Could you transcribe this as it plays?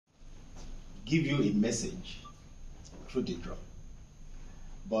give you a message through the drum.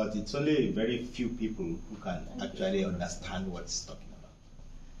 But it's only very few people who can actually understand what it's talking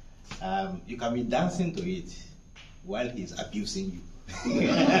about. You can be dancing to it while he's abusing you.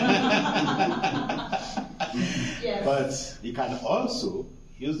 Yes. But you can also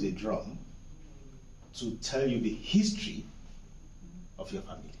use the drum to tell you the history of your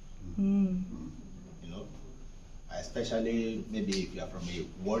family. You know, especially maybe if you are from a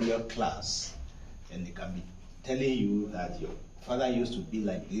warrior class, and they can be telling you that your father used to be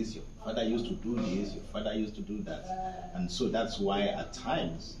like this, your father used to do this, your father used to do that. And so that's why at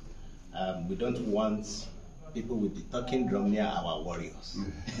times we don't want people with the talking drum near our warriors.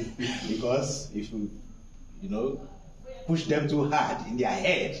 Because if you know, push them too hard in their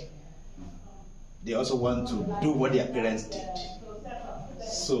head, they also want to do what their parents did.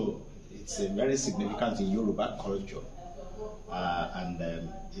 So it's very significant in Yoruba culture. And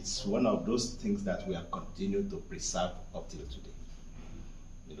it's one of those things that we have continued to preserve up till today.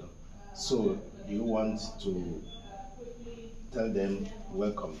 You know, so you want to tell them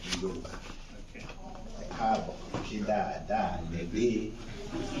welcome in Yoruba. Okay.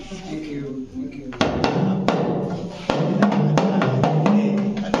 Thank you. Thank you.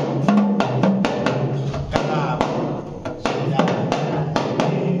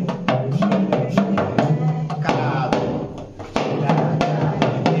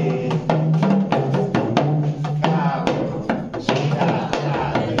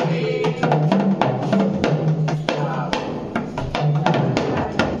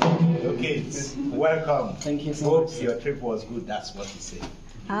 Welcome. Thank you so much. Hope your trip was good. That's what he said.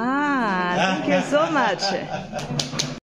 Thank you so much.